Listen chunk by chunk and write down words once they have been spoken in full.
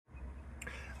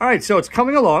All right, so it's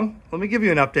coming along. Let me give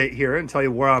you an update here and tell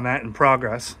you where I'm at in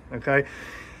progress, okay?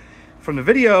 From the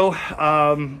video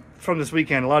from this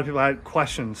weekend, a lot of people had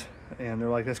questions, and they're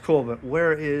like, that's cool, but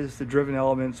where is the driven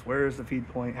elements? Where is the feed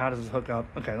point? How does this hook up?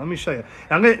 Okay, let me show you.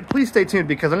 And please stay tuned,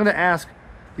 because I'm gonna ask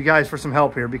you guys for some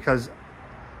help here, because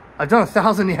I've done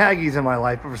 1,000 Yagis in my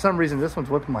life, but for some reason, this one's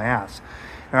whipping my ass.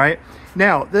 All right,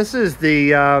 now this is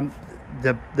the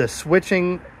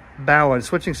switching balance,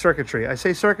 switching circuitry. I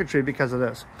say circuitry because of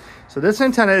this. So this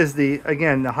antenna is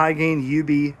again the high gain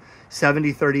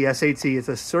UB-7030SAT. It's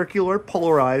a circular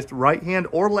polarized right hand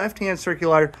or left hand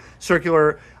circular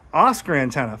Oscar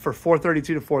antenna for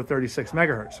 432 to 436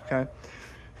 megahertz. Okay,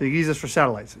 so you use this for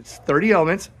satellites. It's 30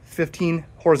 elements, 15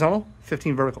 horizontal,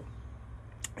 15 vertical.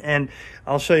 And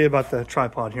I'll show you about the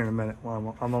tripod here in a minute.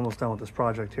 Well, I'm almost done with this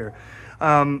project here.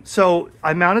 So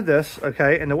I mounted this,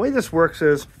 okay, and the way this works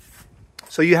is,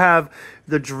 so you have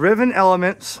the driven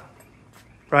elements,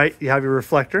 right? You have your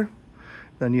reflector,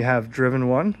 then you have driven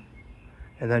 1,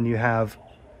 and then you have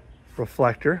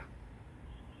reflector,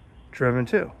 driven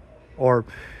 2, or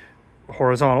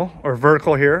horizontal, or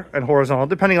vertical here, and horizontal,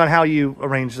 depending on how you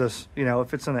arrange this. You know,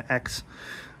 if it's in an X,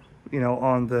 you know,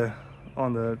 on the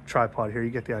tripod here, you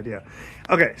get the idea.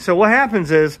 Okay, so what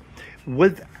happens is,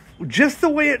 with just the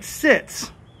way it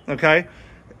sits, okay,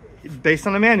 based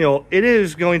on the manual, it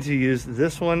is going to use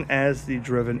this one as the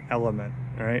driven element.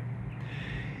 All right,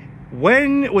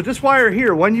 with this wire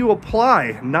here, when you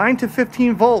apply 9 to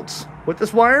 15 volts with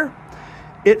this wire,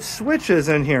 it switches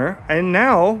in here, and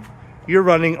now you're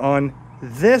running on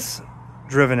this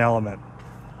driven element.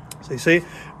 So you see,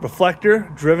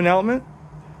 reflector, driven element,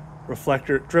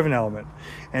 reflector, driven element,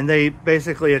 and they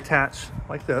basically attach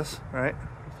like this, right?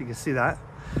 If you can see that.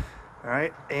 All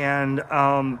right, and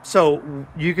so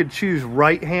you could choose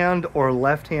right hand or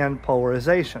left hand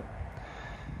polarization.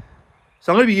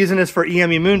 So I'm going to be using this for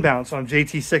EME Moonbounce on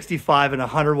JT65 and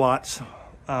 100 watts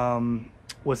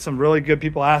with some really good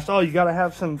people asked, oh, you got to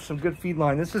have some good feed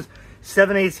line. This is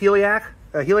 7/8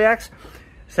 Heliax,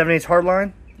 7/8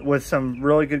 hardline with some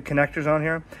really good connectors on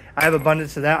here. I have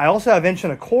abundance of that. I also have 1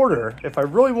 1/4. If I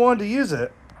really wanted to use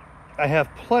it, I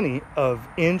have plenty of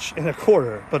 1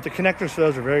 1/4, but the connectors for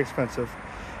those are very expensive.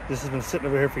 This has been sitting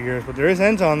over here for years, but there is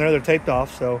ends on there. They're taped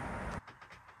off. So,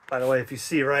 by the way, if you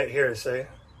see right here, see,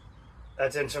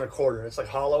 that's 1 1/4. It's like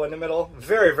hollow in the middle.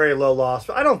 Very, very low loss,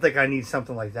 but I don't think I need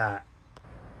something like that.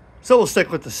 So we'll stick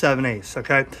with the 7/8,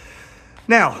 okay?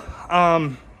 Now,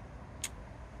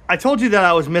 I told you that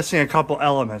I was missing a couple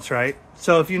elements, right?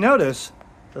 So if you notice,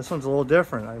 this one's a little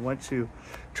different. I went to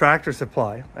Tractor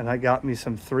Supply and I got me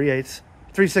some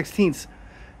 3/16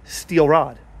 steel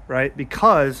rod, right?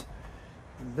 Because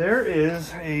there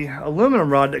is a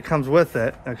aluminum rod that comes with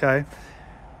it, okay?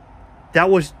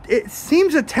 It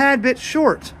seems a tad bit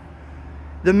short.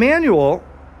 The manual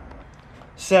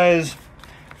says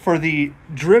for the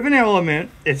driven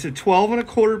element, it's a 12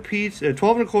 1/4 piece,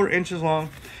 12 1/4 inches long.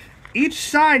 Each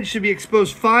side should be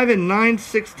exposed 5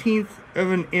 9/16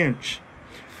 of an inch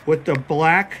with the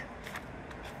black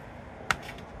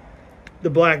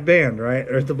band, right?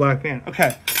 There's the black band.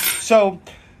 Okay, so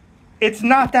it's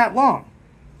not that long.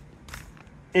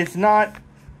 It's not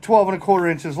 12 1/4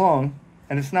 inches long,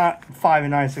 and it's not 5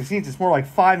 9/16. It's more like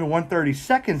 5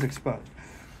 1/32 exposed.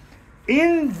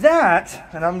 In that,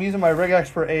 and I'm using my Rig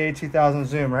Expert AA2000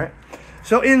 zoom, right?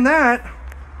 So in that,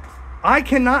 I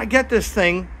cannot get this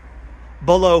thing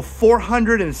below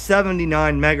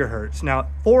 479 megahertz. Now,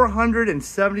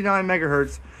 479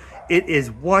 megahertz, it is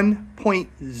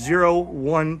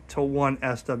 1.01 to 1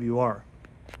 SWR.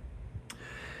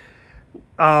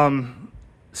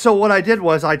 So what I did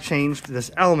was I changed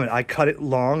this element. I cut it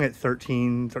long at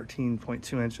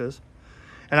 13.2 inches.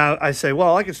 And I say,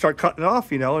 well, I could start cutting it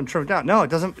off, you know, and trim it down. No, it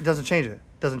doesn't change it.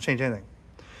 It doesn't change anything.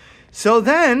 So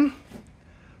then,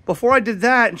 before I did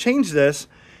that and changed this,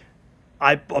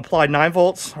 I applied 9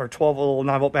 volts or 12 little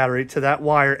 9-volt battery to that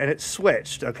wire, and it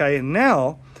switched, okay? And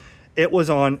now it was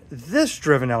on this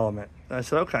driven element. And I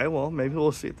said, okay, well, maybe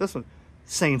we'll see if this one,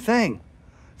 same thing.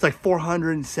 It's like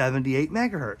 478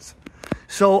 megahertz.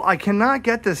 So I cannot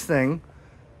get this thing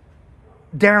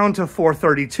down to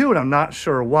 432, and I'm not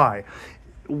sure why.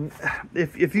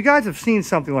 If you guys have seen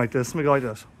something like this, let me go like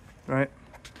this, right?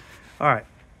 All right.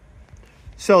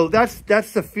 So that's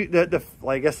the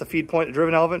I guess the feed point, the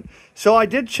driven element. So I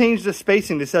did change the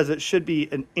spacing. It says it should be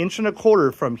 1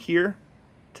 1/4 from here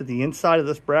to the inside of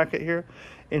this bracket here,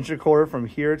 1 1/4 from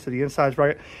here to the inside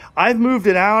bracket. I've moved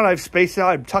it out. I've spaced it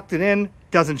out. I've tucked it in.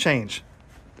 Doesn't change.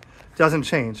 Doesn't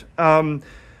change. So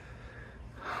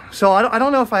I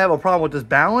don't know if I have a problem with this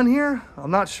bow in here.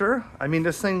 I'm not sure. I mean,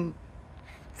 this thing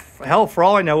hell, for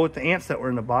all I know, with the ants that were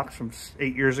in the box from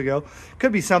 8 years ago,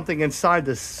 could be something inside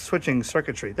the switching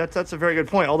circuitry. That's a very good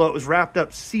point, although it was wrapped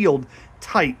up, sealed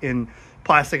tight in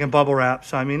plastic and bubble wrap.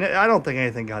 So, I mean, I don't think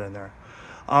anything got in there.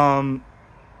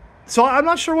 So I'm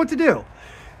not sure what to do.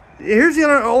 Here's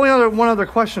the one other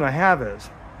question I have is,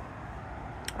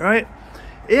 all right,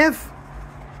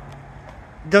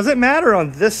 does it matter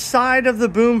on this side of the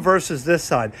boom versus this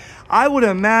side? I would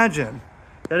imagine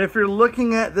that if you're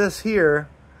looking at this here,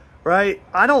 right,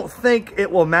 I don't think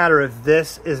it will matter if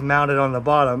this is mounted on the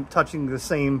bottom, touching the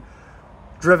same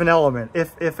driven element.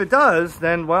 If it does,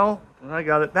 then, well, I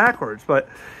got it backwards. But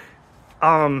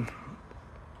the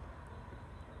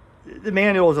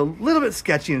manual is a little bit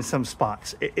sketchy in some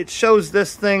spots. It shows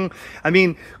this thing. I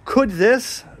mean, could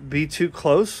this be too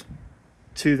close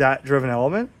to that driven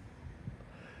element?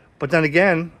 But then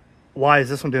again, why is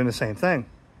this one doing the same thing,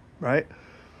 right?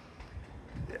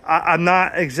 I'm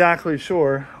not exactly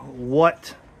sure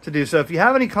what to do. So if you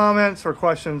have any comments or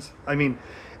questions, I mean,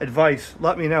 advice,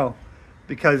 let me know.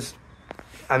 Because,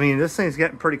 I mean, this thing's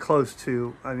getting pretty close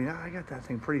to, I mean, I got that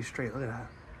thing pretty straight. Look at that.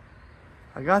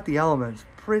 I got the elements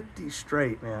pretty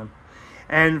straight, man.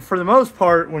 And for the most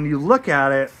part, when you look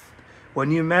at it, when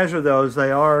you measure those,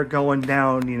 they are going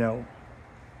down, you know,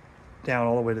 down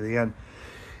all the way to the end.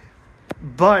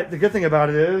 But the good thing about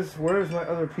it is, where's my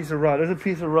other piece of rod? There's a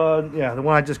piece of rod, yeah, the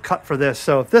one I just cut for this.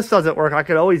 So if this doesn't work, I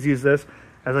could always use this,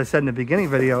 as I said in the beginning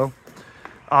video,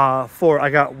 I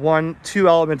got 2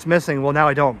 elements missing. Well, now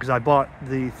I don't, because I bought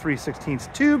the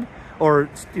 3/16 tube, or,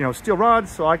 you know, steel rods,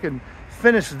 so I can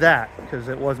finish that, because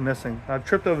it was missing. I've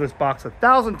tripped over this box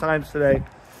 1,000 times today.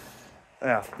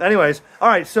 Yeah, anyways, all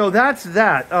right, so that's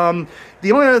that.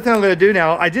 The only other thing I'm going to do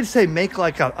now, I did say make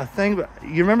like a thing, but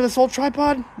you remember this old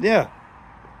tripod? Yeah.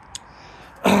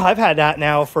 I've had that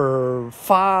now for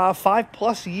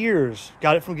 5+ years.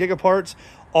 Got it from Gigaparts,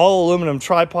 all aluminum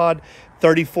tripod,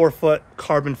 34-foot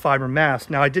carbon fiber mast.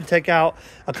 Now, I did take out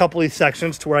a couple of these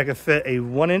sections to where I could fit a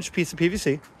 1-inch piece of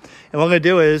PVC. And what I'm going to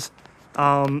do is,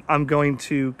 I'm going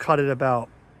to cut it about,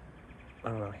 I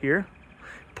don't know, here.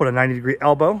 Put a 90-degree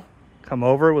elbow, come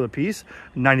over with a piece,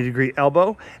 90-degree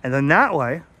elbow. And then that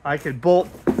way, I could bolt.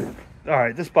 All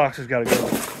right, this box has got to go.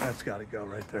 That's got to go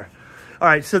right there. All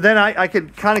right, so then I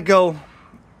could kind of go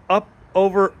up,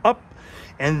 over, up,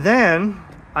 and then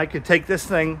I could take this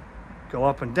thing, go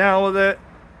up and down with it,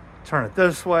 turn it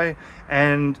this way,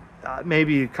 and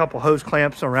maybe a couple hose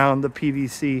clamps around the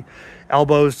PVC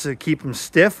elbows to keep them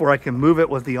stiff, where I can move it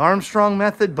with the Armstrong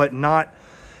method, but not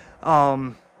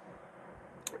have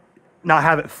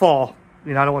it fall.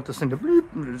 You know, I don't want this thing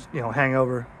to, you know, hang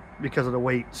over because of the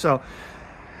weight. So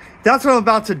that's what I'm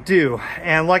about to do.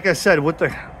 And like I said, with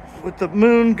the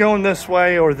moon going this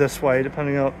way or this way,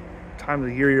 depending on the time of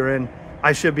the year you're in,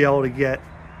 I should be able to get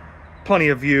plenty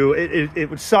of view. It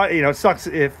would suck, you know, it sucks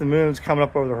if the moon's coming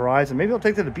up over the horizon. Maybe I'll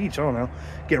take to the beach, I don't know,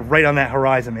 get right on that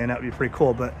horizon, man. That would be pretty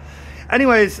cool. But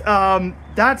anyways,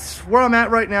 that's where I'm at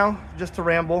right now, just to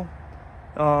ramble.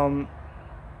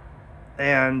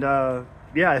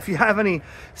 Yeah, if you have any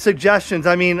suggestions,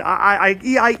 I mean,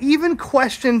 I even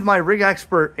questioned my Rig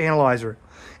Expert analyzer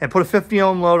and put a 50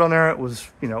 ohm load on there. It was,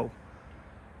 you know,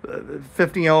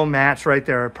 50 ohm match right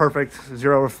there, perfect,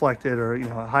 0 reflected, or, you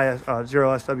know, high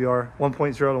 0 SWR,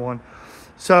 1.0 to 1.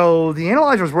 So the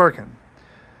analyzer was working.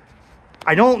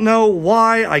 I don't know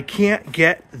why I can't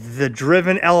get the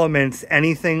driven elements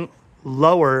anything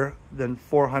lower than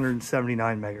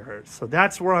 479 megahertz. So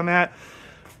that's where I'm at.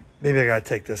 Maybe I gotta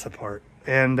take this apart.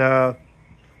 And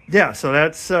yeah, so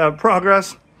that's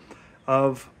progress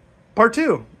of part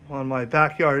 2 on my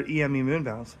backyard EME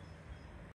Moonbounce.